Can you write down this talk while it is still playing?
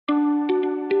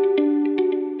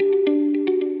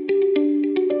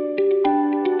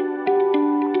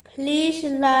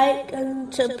like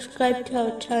and subscribe to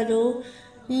our channel.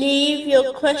 Leave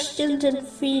your questions and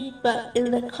feedback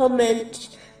in the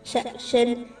comments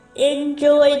section.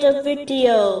 Enjoy the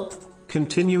video.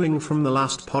 Continuing from the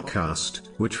last podcast,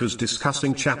 which was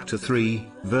discussing chapter 3,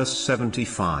 verse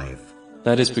 75.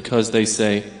 That is because they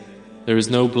say, "There is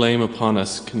no blame upon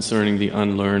us concerning the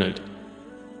unlearned,"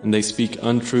 and they speak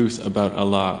untruth about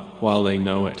Allah while they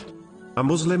know it. A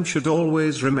Muslim should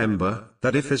always remember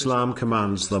that if Islam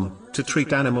commands them to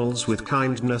treat animals with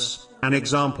kindness, an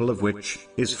example of which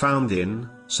is found in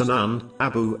Sunan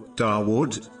Abu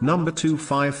Dawood, number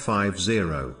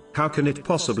 2550, how can it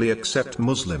possibly accept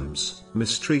Muslims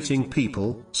mistreating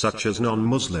people such as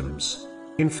non-Muslims?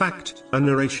 In fact, a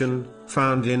narration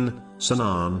found in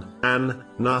Sunan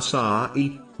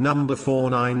an-Nasa'i, number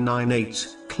 4998,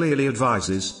 clearly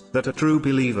advises that a true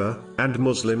believer and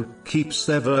Muslim keeps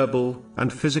their verbal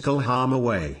and physical harm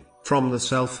away from the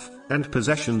self and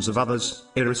possessions of others,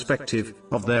 irrespective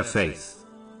of their faith.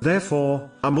 Therefore,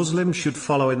 a Muslim should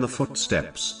follow in the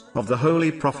footsteps of the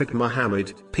Holy Prophet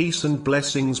Muhammad, peace and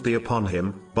blessings be upon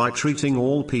him, by treating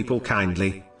all people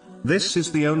kindly. This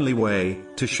is the only way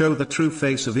to show the true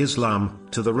face of Islam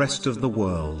to the rest of the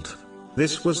world.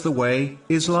 This was the way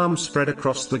Islam spread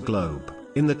across the globe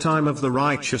in the time of the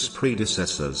righteous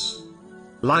predecessors.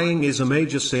 Lying is a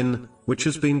major sin, which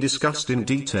has been discussed in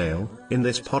detail in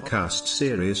this podcast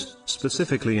series,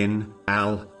 specifically in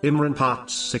Al-Imran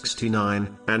parts 69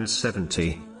 and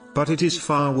 70. But it is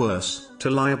far worse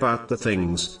to lie about the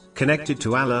things connected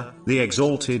to Allah, the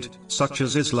Exalted, such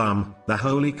as Islam, the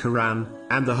Holy Quran,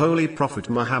 and the Holy Prophet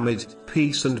Muhammad,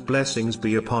 peace and blessings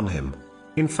be upon him.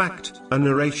 In fact, a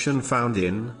narration found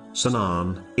in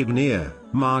Sunan Ibn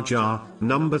Majah,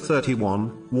 number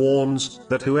 31, warns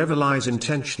that whoever lies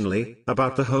intentionally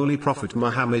about the Holy Prophet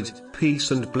Muhammad,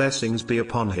 peace and blessings be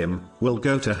upon him, will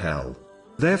go to hell.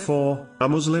 Therefore, a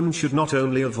Muslim should not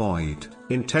only avoid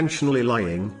intentionally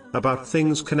lying about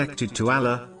things connected to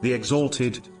Allah, the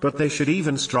Exalted, but they should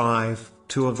even strive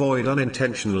to avoid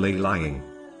unintentionally lying.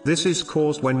 This is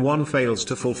caused when one fails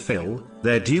to fulfill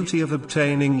their duty of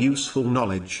obtaining useful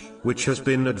knowledge, which has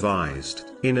been advised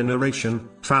in a narration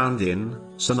found in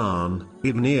Sunan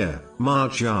Ibn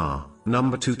Majah,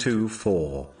 number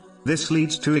 224. This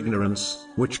leads to ignorance,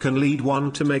 which can lead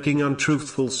one to making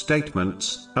untruthful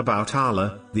statements about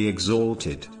Allah, the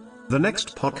Exalted. The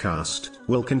next podcast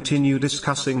will continue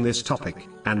discussing this topic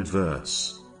and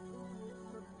verse.